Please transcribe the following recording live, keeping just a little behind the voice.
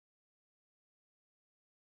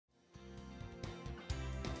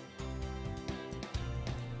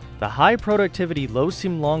The high productivity low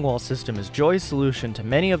seam longwall system is JOY's solution to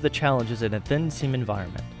many of the challenges in a thin seam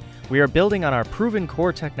environment. We are building on our proven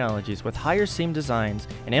core technologies with higher seam designs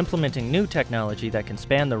and implementing new technology that can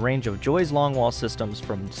span the range of JOY's longwall systems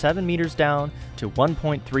from 7 meters down to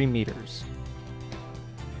 1.3 meters.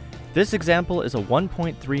 This example is a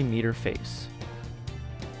 1.3 meter face.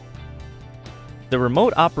 The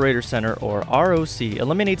Remote Operator Center, or ROC,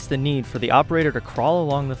 eliminates the need for the operator to crawl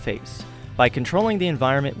along the face. By controlling the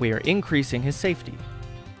environment, we are increasing his safety.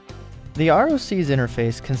 The ROC's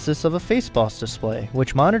interface consists of a FaceBoss display,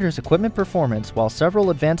 which monitors equipment performance, while several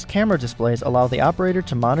advanced camera displays allow the operator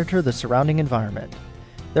to monitor the surrounding environment.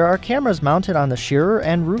 There are cameras mounted on the shearer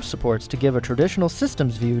and roof supports to give a traditional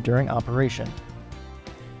systems view during operation.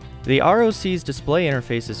 The ROC's display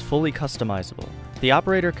interface is fully customizable. The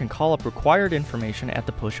operator can call up required information at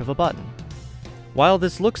the push of a button. While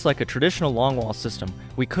this looks like a traditional longwall system,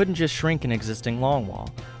 we couldn't just shrink an existing longwall.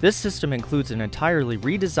 This system includes an entirely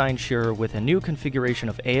redesigned shearer with a new configuration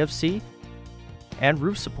of AFC and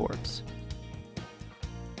roof supports.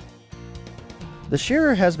 The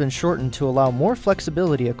shearer has been shortened to allow more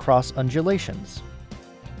flexibility across undulations.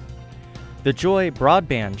 The JOY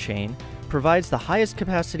broadband chain provides the highest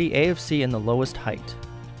capacity AFC and the lowest height.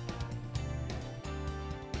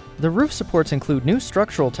 The roof supports include new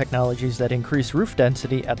structural technologies that increase roof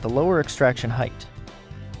density at the lower extraction height.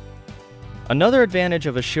 Another advantage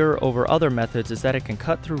of a shearer over other methods is that it can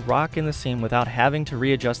cut through rock in the seam without having to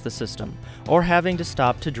readjust the system, or having to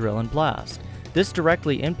stop to drill and blast. This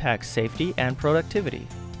directly impacts safety and productivity.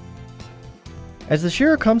 As the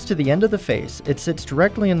shearer comes to the end of the face, it sits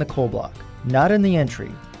directly in the coal block, not in the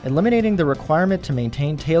entry, eliminating the requirement to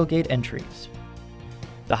maintain tailgate entries.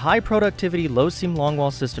 The high productivity low seam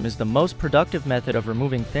longwall system is the most productive method of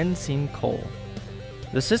removing thin seam coal.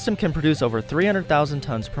 The system can produce over 300,000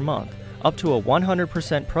 tons per month, up to a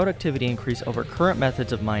 100% productivity increase over current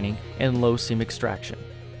methods of mining and low seam extraction.